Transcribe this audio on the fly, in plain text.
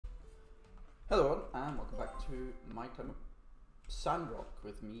Hello everyone, and welcome back to my time of Sandrock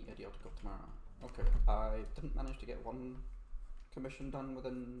with me, Idiotic Tomorrow. Okay, I didn't manage to get one commission done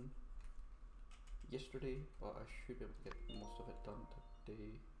within yesterday, but I should be able to get most of it done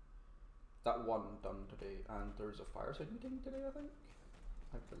today. That one done today, and there's a fireside meeting today, I think?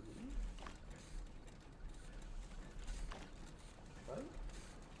 I believe. Right?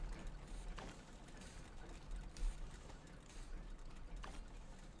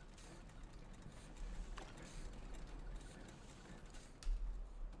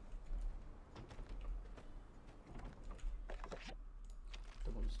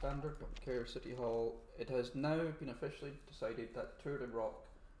 Standard, don't care, City Hall. It has now been officially decided that Tour de Rock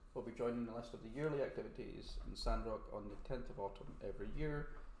will be joining the list of the yearly activities in Sandrock on the 10th of autumn every year.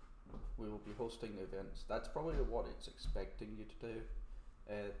 We will be hosting events. That's probably what it's expecting you to do.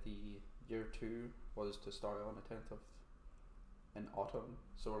 The year 2 was to start on the 10th of in autumn.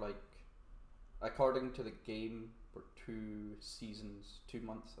 So we're like, according to the game, we're 2 seasons, 2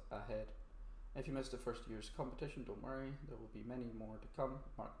 months ahead. If you missed the first year's competition, don't worry, there will be many more to come.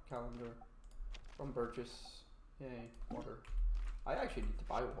 Mark calendar from Burgess. Yay, water. I actually need to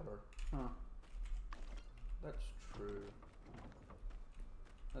buy water. Huh. That's true.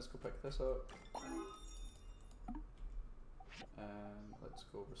 Let's go pick this up. And let's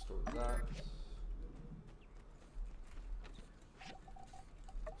go restore that.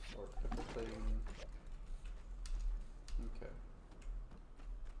 Sort everything. Okay.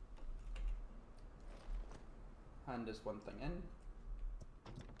 Hand this one thing in,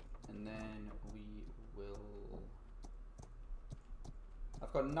 and then we will.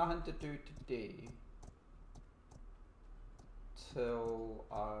 I've got nothing to do today till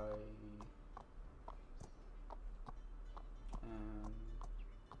I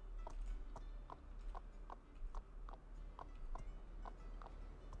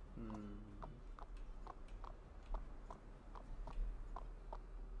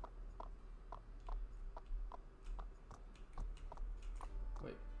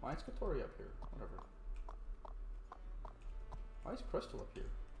wait, why is Katori up here? Whatever. Why is Crystal up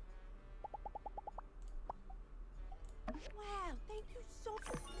here? Wow, thank you so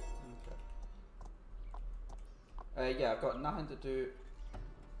much. Okay. Yeah, I've got nothing to do.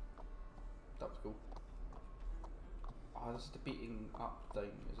 That was cool. Oh, this is the beating up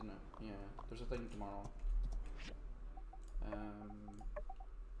thing, isn't it? Yeah, there's a thing tomorrow.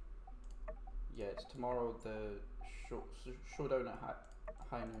 Yeah, it's tomorrow, the showdown at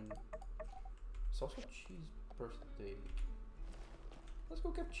high noon. It's also Chi's birthday. Let's go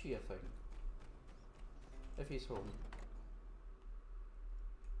give Chi a thing. If he's home.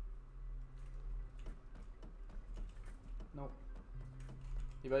 Nope.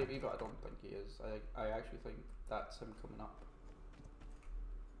 He might be, but I don't think he is. I actually think that's him coming up.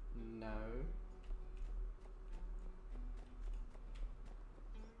 No.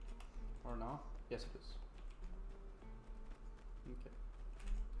 Or not? Yes, it is. Okay.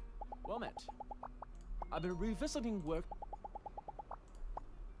 Well met. I've been revisiting work.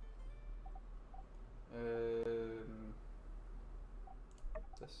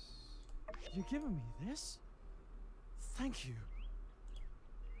 This. You're giving me this? Thank you.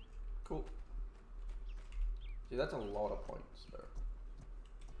 Cool. See, that's a lot of points there.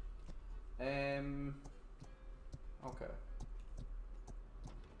 Okay.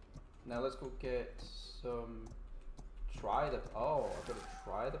 Now let's go get some. Try the. Oh, I've got to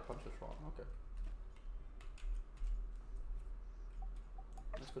try the Punchatron. Okay.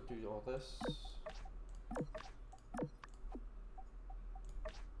 Let's go do all this.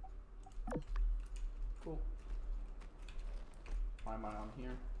 Cool. Why am I on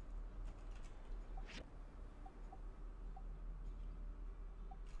here?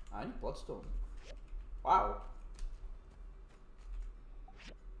 I need Bloodstone. Wow.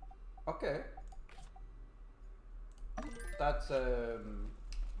 Okay. That's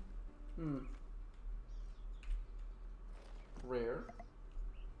rare.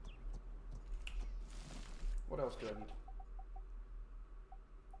 What else do I need?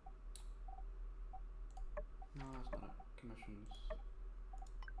 No, that's not it. Commissions.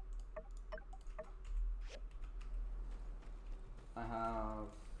 I have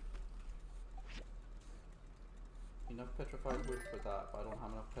enough petrified wood for that, but I don't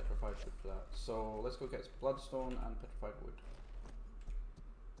have enough petrified wood for that. So let's go get bloodstone and petrified wood.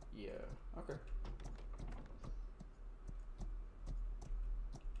 Yeah, okay.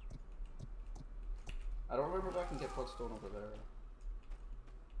 I don't remember if I can get bloodstone over there.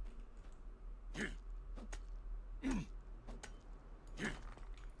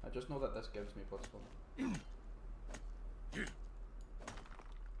 I just know that this gives me bloodstone.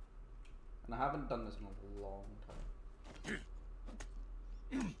 And I haven't done this in a long time.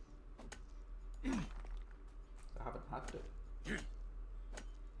 I haven't had to.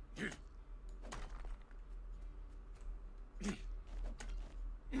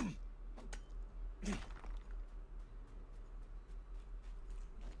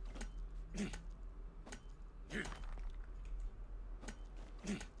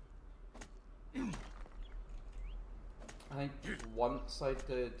 I think once I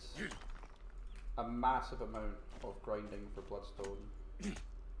did a massive amount of grinding for Bloodstone,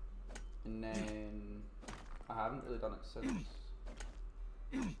 and then I haven't really done it since.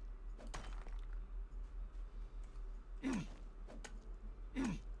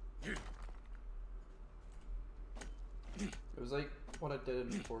 It was like what I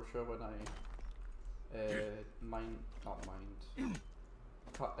did in Portia when I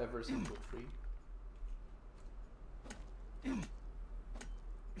cut every single tree.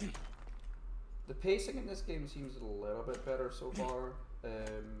 The pacing in this game seems a little bit better so far.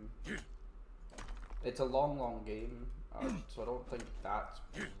 It's a long game, so I don't think that's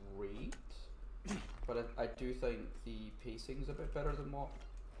great. But I do think the pacing's a bit better than what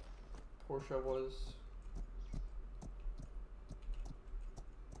Portia was.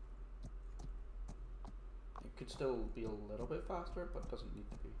 It could still be a little bit faster, but it doesn't need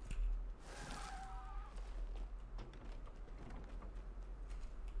to be.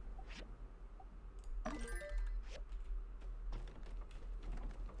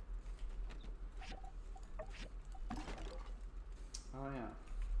 Oh yeah.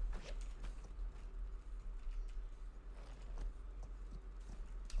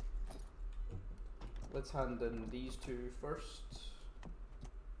 Let's hand in these two first.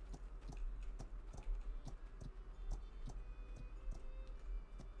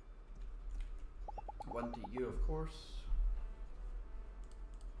 One to you, of course.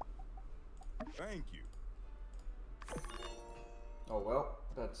 Thank you. Oh well,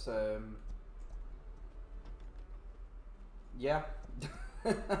 that's yeah.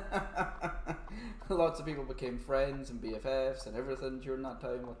 Lots of people became friends and BFFs and everything during that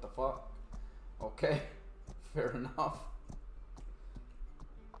time. What the fuck? Okay, fair enough.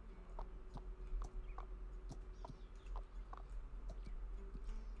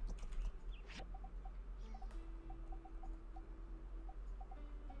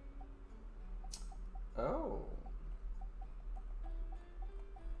 Oh.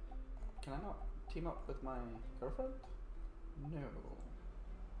 Can I not team up with my girlfriend? No.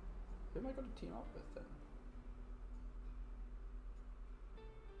 Who am I going to team up with then?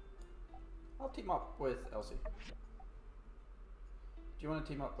 I'll team up with Elsie. Do you want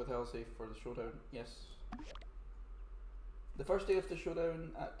to team up with Elsie for the showdown? Yes. The first day of the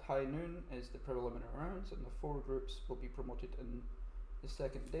showdown at high noon is the preliminary rounds, and the 4 groups will be promoted in the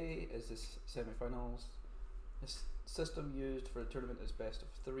second day is the semi-finals. The system used for the tournament is best of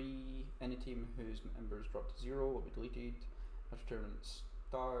 3. Any team whose members drop to 0 will be deleted. After the tournament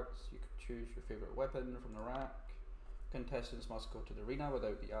starts, you can choose your favourite weapon from the rack. Contestants must go to the arena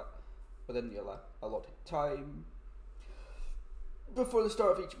within the allotted time. Before the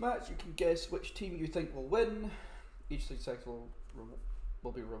start of each match, you can guess which team you think will win. Each successful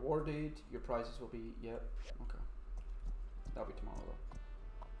will be rewarded. Your prizes will be, yep, okay. That'll be tomorrow though.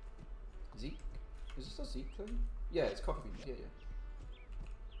 Zeke? Is this a Zeke thing? Yeah, it's coffee beans, yeah.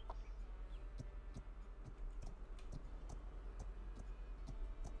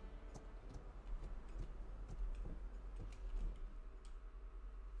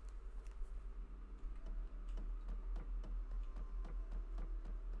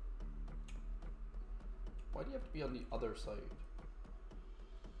 Why do you have to be on the other side?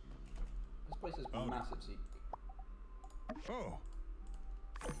 This place is massive, Zeke. Oh.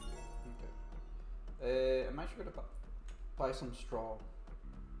 Okay. I'm actually going to buy some straw.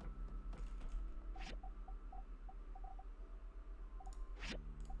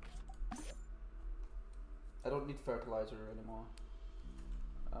 I don't need fertilizer anymore.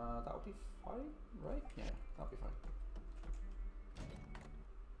 That'll be fine, right? Yeah, that'll be fine.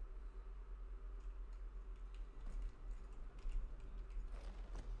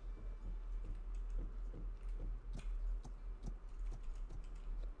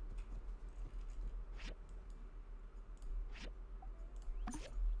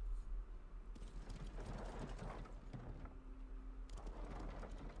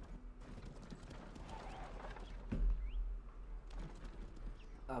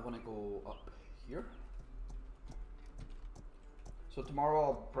 I want to go up here. So tomorrow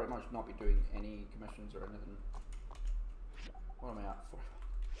I'll pretty much not be doing any commissions or anything. What am I at for?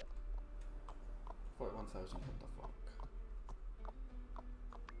 41,000, what the fuck?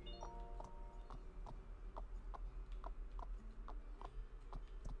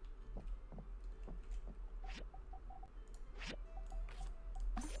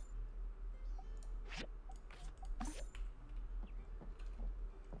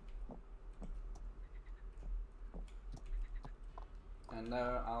 And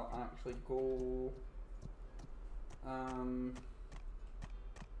now I'll actually go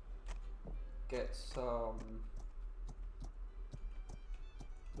get some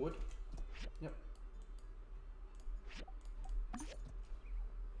wood. Yep.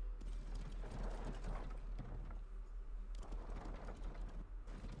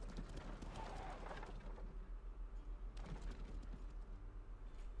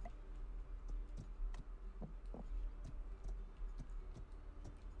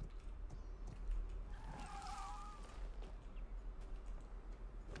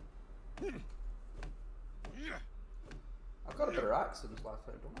 I've got a better axe than this last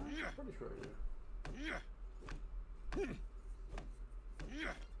time, don't I? I'm pretty sure I do.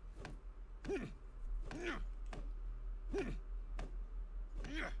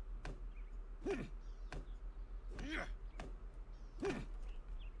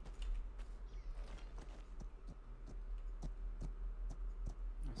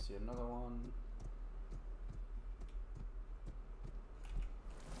 I see another one.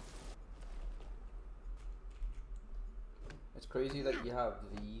 It's crazy that you have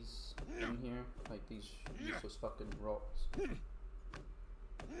these in here, like these useless fucking rocks.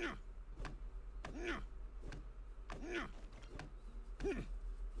 You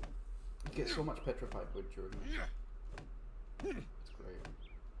get so much petrified wood during this. It's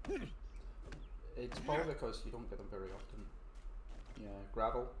great. It's probably because you don't get them very often. Yeah,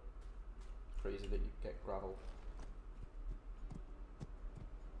 gravel. It's crazy that you get gravel.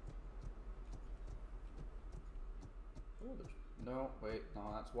 Oh, no, wait, no,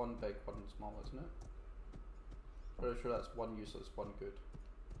 that's one big, one small, isn't it? Pretty sure that's one useless, one good.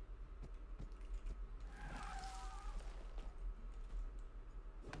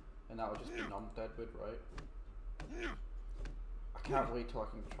 And that would just be non-deadwood, right? I can't wait till I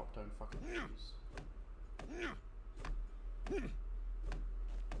can chop down fucking trees.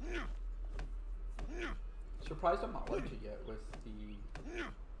 Surprised I'm not allowed to yet with the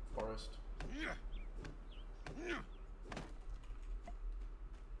forest.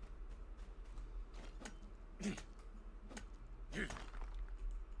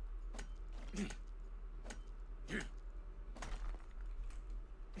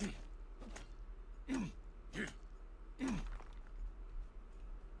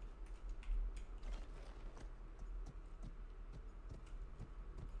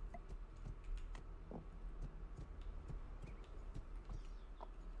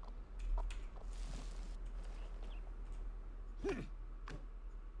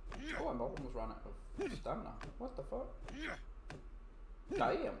 Oh, I'm almost ran out of stamina. What the fuck?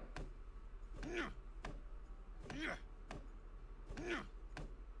 Damn!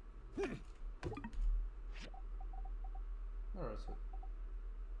 Where is it?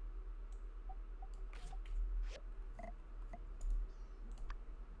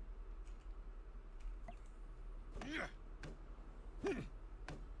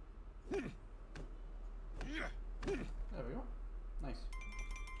 There we go. Nice.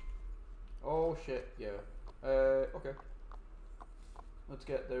 Oh shit, yeah. Okay. Let's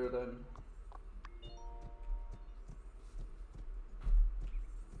get there then.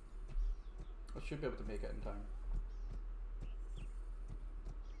 I should be able to make it in time.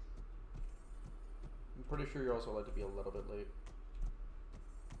 I'm pretty sure you're also allowed to be a little bit late.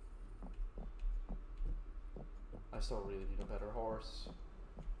 I still really need a better horse.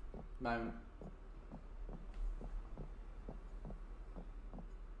 Mount.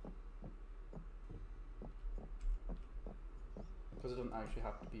 Because it doesn't actually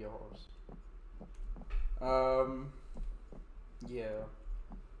have to be a horse. Yeah.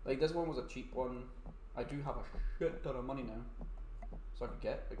 Like this one was a cheap one. I do have a shit ton of money now. So I could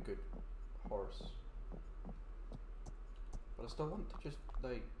get a good horse. But I still want to just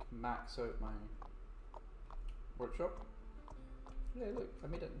like max out my workshop. Yeah, look, I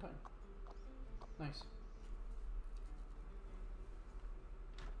made it in time. Nice.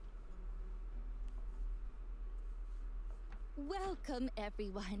 Welcome,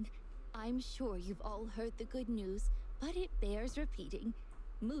 everyone. I'm sure you've all heard the good news, but it bears repeating.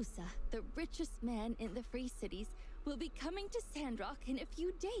 Musa, the richest man in the Free Cities, will be coming to Sandrock in a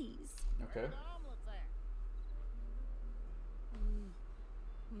few days. Okay.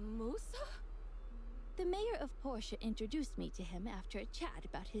 Musa? The mayor of Portia introduced me to him after a chat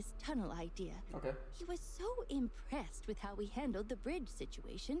about his tunnel idea. Okay. He was so impressed with how we handled the bridge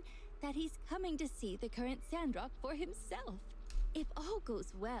situation that he's coming to see the current Sandrock for himself. If all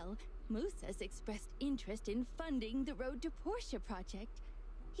goes well, Musa's expressed interest in funding the Road to Portia project.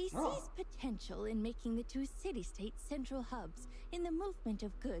 He sees potential in making the two city-states central hubs in the movement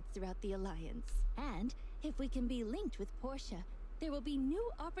of goods throughout the Alliance. And if we can be linked with Portia, There will be new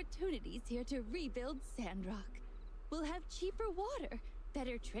opportunities here to rebuild Sandrock. We'll have cheaper water,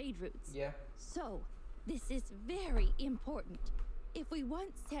 better trade routes. Yeah. So, this is very important. If we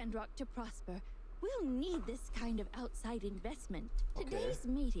want Sandrock to prosper, we'll need this kind of outside investment. Okay. Today's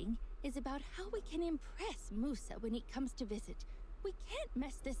meeting is about how we can impress Musa when he comes to visit. We can't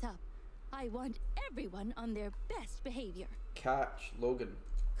mess this up. I want everyone on their best behavior. Catch Logan.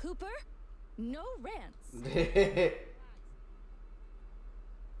 Cooper, no rants.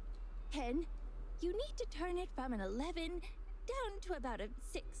 Ken, you need to turn it from an 11 down to about a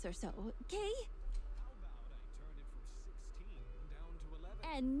 6 or so, okay? How about I turn it from 16 down to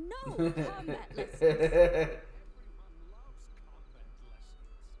 11? And no combat lessons. Everyone loves combat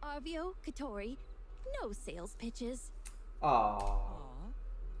lessons. Arvio, Katori, no sales pitches. Aww.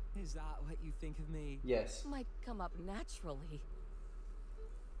 Aw, is that what you think of me? Yes. Might come up naturally.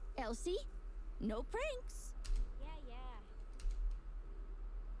 Elsie, no pranks. Yeah.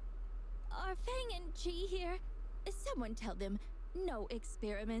 Are Fang and Chi here? Someone tell them no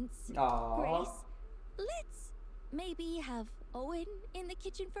experiments. Aww. Grace, let's maybe have Owen in the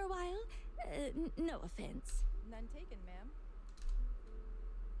kitchen for a while. No offense. None taken, ma'am.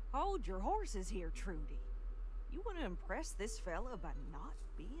 Hold your horses here, Trudy. You want to impress this fella by not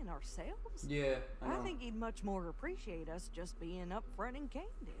being ourselves? Yeah, I I know. think he'd much more appreciate us just being upfront and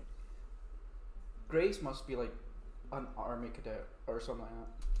candid. Grace must be like an army cadet or something like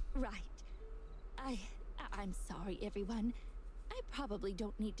that. Right. I'm sorry, everyone. I probably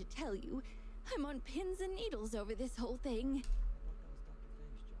don't need to tell you. I'm on pins and needles over this whole thing.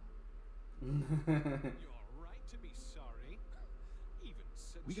 You're right to be sorry. Even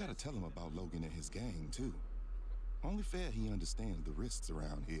since We gotta tell him about Logan and his gang, too. Only fair he understands the risks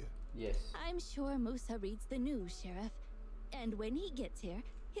around here. Yes. I'm sure Musa reads the news, Sheriff. And when he gets here,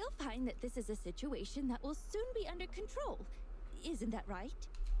 he'll find that this is a situation that will soon be under control. Isn't that right?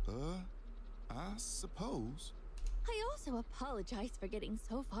 I suppose. I also apologize for getting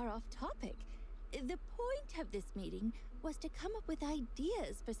so far off topic. The point of this meeting was to come up with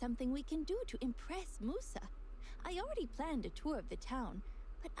ideas for something we can do to impress Musa. I already planned a tour of the town,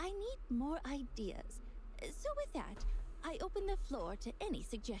 but I need more ideas. So with that, I open the floor to any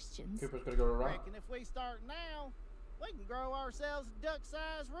suggestions. Cooper's gonna go around. Reckon if we start now, we can grow ourselves a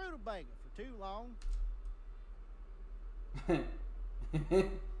duck-sized rutabaga for too long.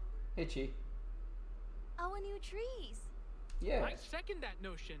 Hey, Chi. Oh, new trees. Yeah. I second that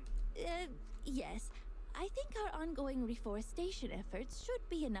notion. Yes. I think our ongoing reforestation efforts should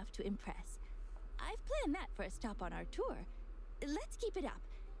be enough to impress. I've planned that for a stop on our tour. Let's keep it up.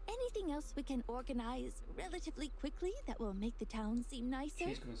 Anything else we can organize relatively quickly that will make the town seem nicer?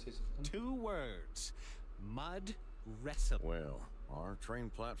 She's gonna say something. 2 words. Mud wrestling. Well, our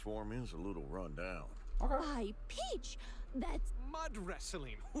train platform is a little run down. Okay. Why, Peach, that's... Mud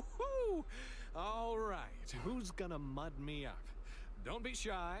wrestling. Woohoo! All right. Who's gonna mud me up? Don't be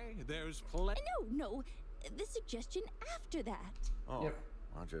shy. There's plenty. No, the suggestion after that. Oh, Yep.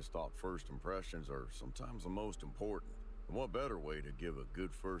 I just thought first impressions are sometimes the most important. And what better way to give a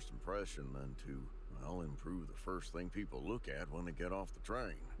good first impression than to, well, improve the first thing people look at when they get off the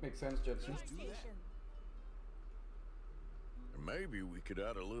train? Makes sense, Judson. And maybe we could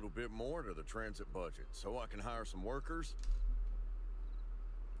add a little bit more to the transit budget so I can hire some workers.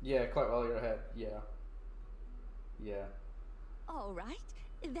 Yeah, quite well you're ahead. Yeah. Yeah. All right,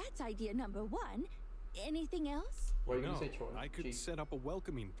 that's idea number 1. Anything else? What are you No, gonna say, Troy? I could Chi. set up a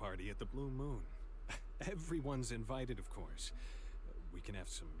welcoming party at the Blue Moon. Everyone's invited, of course. We can have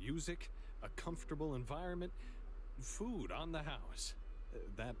some music, a comfortable environment, food on the house.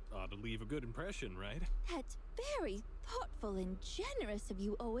 That ought to leave a good impression, right? That's very thoughtful and generous of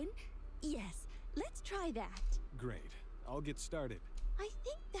you, Owen. Yes, let's try that. Great. I'll get started. I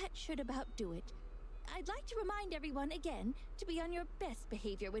think that should about do it. I'd like to remind everyone again to be on your best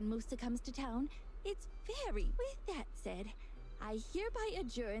behavior when Musa comes to town. It's very... With that said, I hereby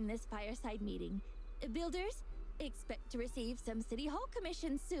adjourn this fireside meeting. Builders, expect to receive some City Hall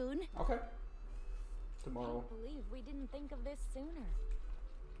commissions soon. Okay. Tomorrow. Can't believe we didn't think of this sooner.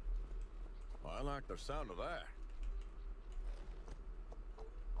 I like the sound of that.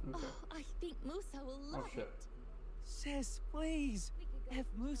 Okay. Oh, I think Musa will Oh love shit. it. Sis, please. If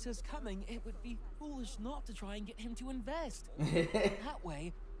Musa's coming, it would be foolish not to try and get him to invest. That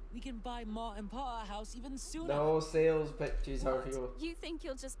way, we can buy Ma and Pa a house even sooner. No sales pitches, Harvey. You think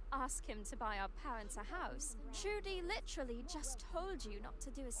you'll just ask him to buy our parents a house? Trudy literally just told you not to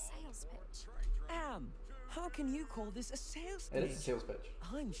do a sales pitch. How can you call this a sales It pitch? is a sales pitch.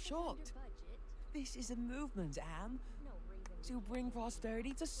 I'm shocked. This is a movement, Am, to bring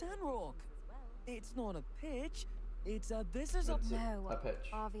prosperity to Sandrock. It's not a pitch. It's a business of It's No, a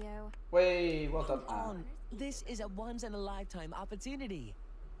pitch. Arvio. Way, well done, Come Anne. on. This is a once-in-a-lifetime opportunity.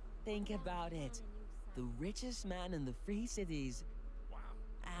 Think about it. The richest man in the Free Cities.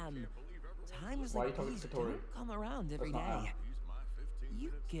 Times Why are you like talking these to Katori? don't come around every That's not day. Anne.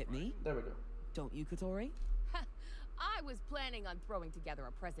 You get me, There we go. don't you, Katori? I was planning on throwing together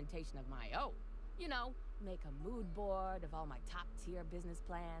a presentation of my own. You know, make a mood board of all my top-tier business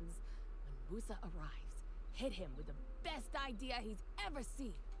plans. When Musa arrives, hit him with the best idea he's ever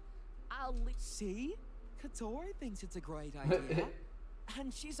seen. I'll leave. See? Katori thinks it's a great idea.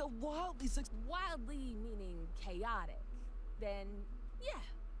 And she's a wildly Wildly meaning chaotic. Then, yeah,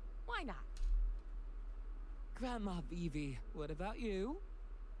 why not? Grandma Vivi, what about you?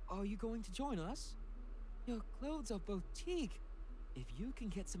 Are you going to join us? Your clothes are boutique. If you can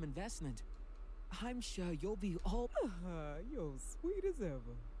get some investment, I'm sure you'll be all. You're sweet as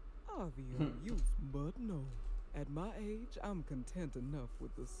ever. Obvious use, but no. At my age, I'm content enough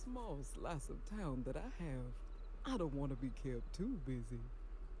with the small slice of town that I have. I don't want to be kept too busy.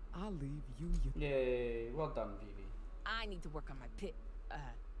 I'll leave you. Yay, well done, Vivi. I need to work on my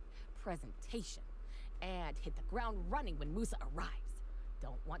presentation and hit the ground running when Musa arrives.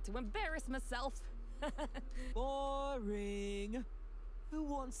 Don't want to embarrass myself. Boring. Who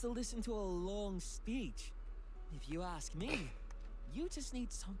wants to listen to a long speech? If you ask me, you just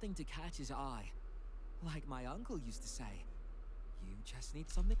need something to catch his eye. Like my uncle used to say, you just need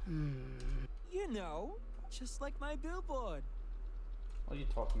something. You know, just like my billboard. What are you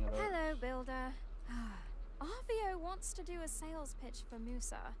talking about? Hello, Builder. Arvio wants to do a sales pitch for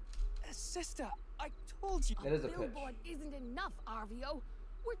Musa. Sister, I told you. It is a pitch. Billboard isn't enough, Arvio.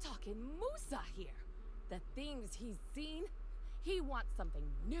 We're talking Musa here. The things he's seen, he wants something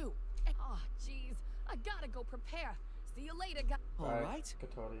new. Oh, jeez, I gotta go prepare. See you later, guys. All right.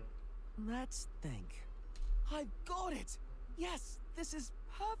 Katori. Let's think. I've got it! Yes, this is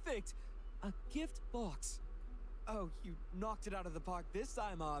perfect! A gift box. Oh, you knocked it out of the park this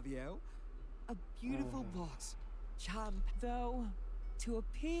time, Arvio. A beautiful box. Though, to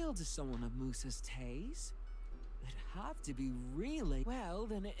appeal to someone of Musa's taste, it'd have to be really... Well,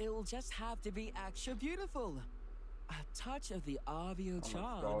 then it'll just have to be extra beautiful. A touch of the Arvio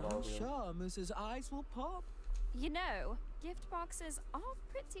charm, God, I'm Arvio. sure Musa's eyes will pop. You know, gift boxes are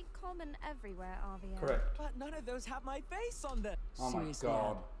pretty common everywhere, Arvio. Correct. But none of those have my face on them. Oh my Seriously,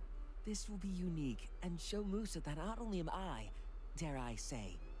 God. Anne, this will be unique and show Musa that not only am I, dare I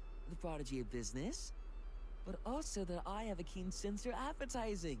say, the prodigy of business, but also that I have a keen sense for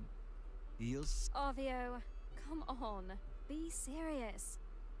advertising. You'll Arvio, come on. Be serious.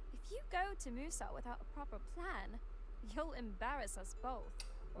 If you go to Musa without a proper plan, you'll embarrass us both.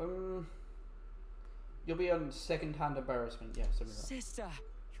 You'll be on second-hand embarrassment. Yes, I mean that. Sister,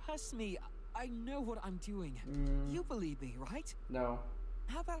 trust me, I know what I'm doing. You believe me, right? No.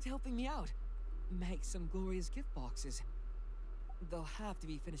 How about helping me out? Make some glorious gift boxes. They'll have to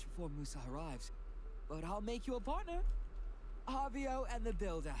be finished before Musa arrives. But I'll make you a partner. Arvio and the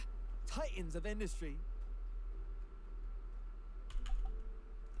Builder. Titans of industry.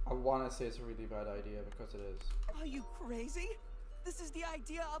 I want to say it's a really bad idea because it is. Are you crazy? This is the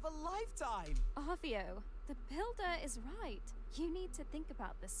idea of a lifetime. Arvio, the Builder is right. You need to think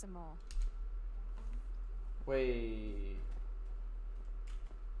about this some more. Wait.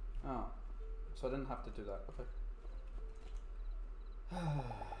 Oh. So I didn't have to do that. Okay.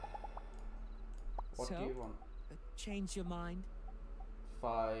 What do So? you want? Change your mind?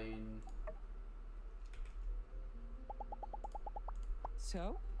 Fine.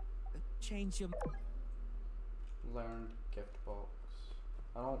 So? Change your... Learned gift box.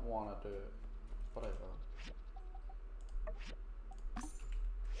 I don't want to do it, but I will.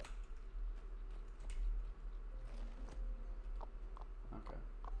 Okay.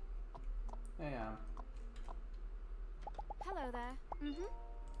 Hey, Hello there.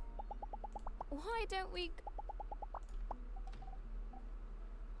 Why don't we...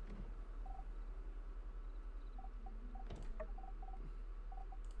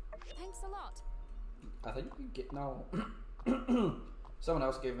 Thanks a lot. I think we get no. Someone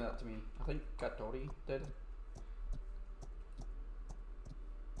else gave that to me. I think Katori did.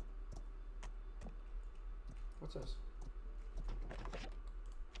 What's this?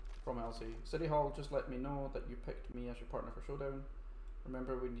 From Elsie. City Hall just let me know that you picked me as your partner for Showdown.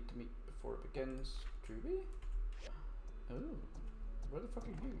 Remember, we need to meet before it begins. Do we? Oh, where the fuck are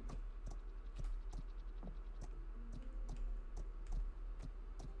you?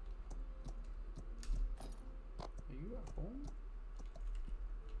 Are you at home?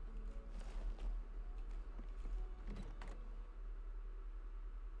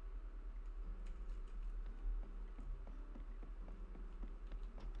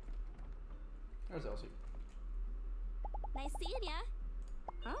 There's Elsie. Nice seeing ya.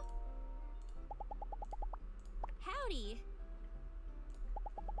 Huh? Howdy.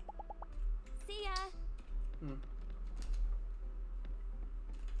 See ya. Hmm.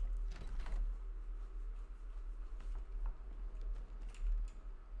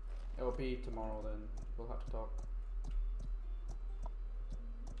 It'll be tomorrow then. We'll have to talk.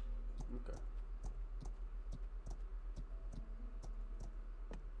 Okay.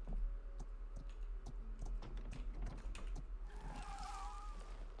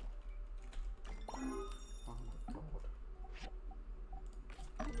 Oh my god.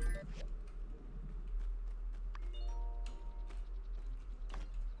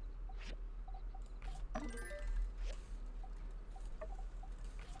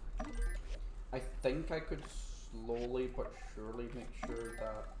 I think I could slowly but surely make sure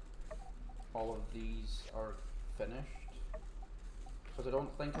that all of these are finished, because I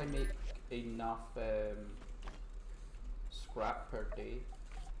don't think I make enough scrap per day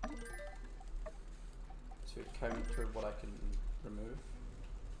to counter what I can remove.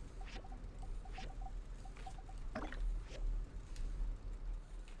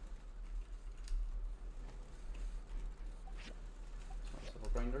 Several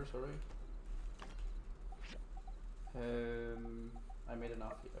grinders, alright. I made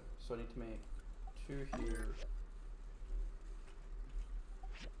enough here, so I need to make 2 here.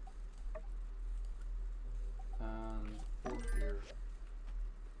 And 4 here.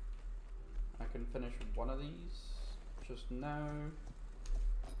 I can finish one of these just now.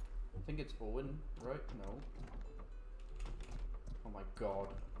 I think it's Owen, right? No. Oh my god.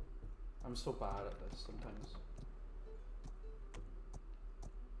 I'm so bad at this sometimes.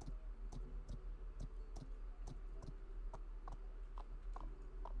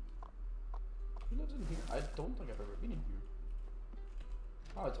 Who lives in here? I don't think I've ever been in here.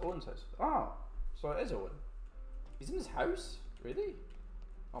 Oh, it's Owen's house. Oh, so it is Owen. He's in his house? Really?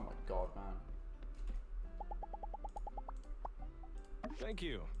 Oh my god, man. Thank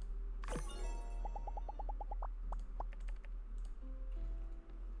you.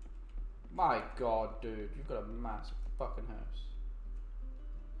 My god, dude, you've got a massive fucking house.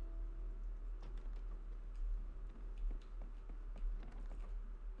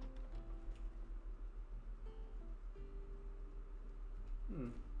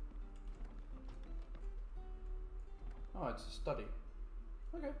 Oh, it's a study.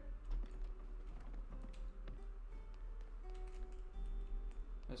 Okay.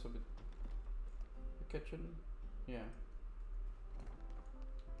 This will be the kitchen. Yeah.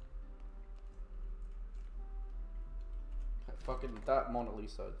 Fucking that Mona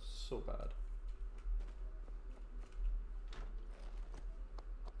Lisa is so bad.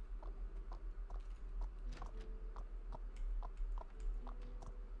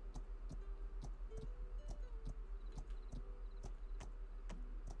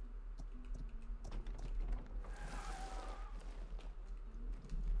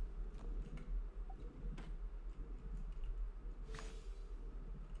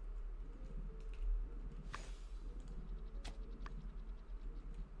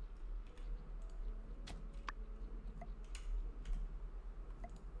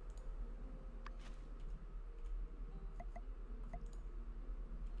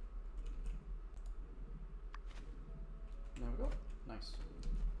 There we go. Nice.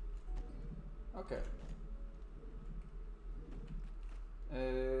 Okay.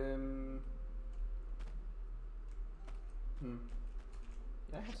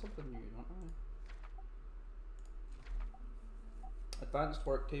 Yeah, I have something new, don't I? Advanced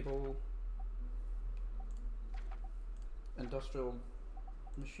work table. Industrial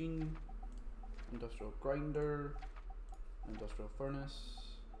machine. Industrial grinder. Industrial furnace.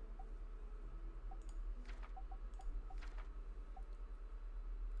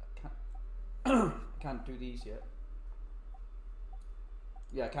 Can't do these yet.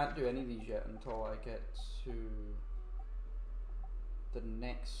 Yeah, I can't do any of these yet until I get to the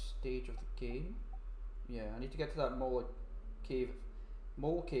next stage of the game. Yeah, I need to get to that mole cave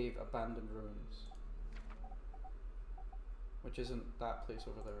abandoned ruins, which isn't that place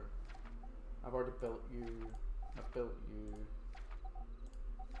over there. I've already built you. I've built you.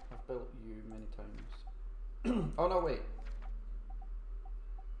 I've built you many times. Oh no, wait.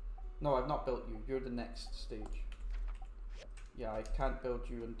 No, I've not built you. You're the next stage. Yeah, I can't build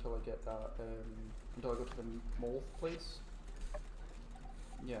you until I get that, until I go to the mole place.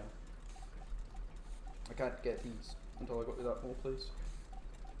 Yeah. I can't get these until I go to that mole place.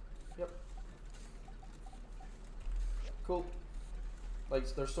 Yep. Cool. Like,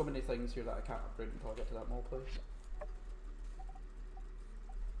 there's so many things here that I can't upgrade until I get to that mole place.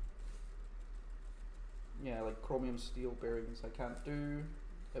 yeah, like chromium steel bearings I can't do.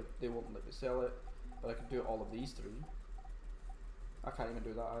 They won't let me sell it, but I can do all of these 3. I can't even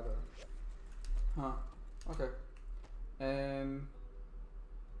do that either. Huh. Okay. We're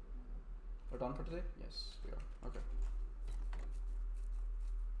done for today? Yes, we are. Okay.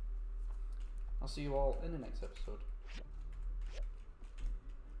 I'll see you all in the next episode.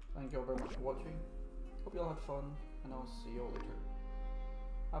 Thank you all very much for watching. Hope you all had fun, and I'll see you all later.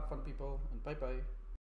 Have fun, people, and bye bye.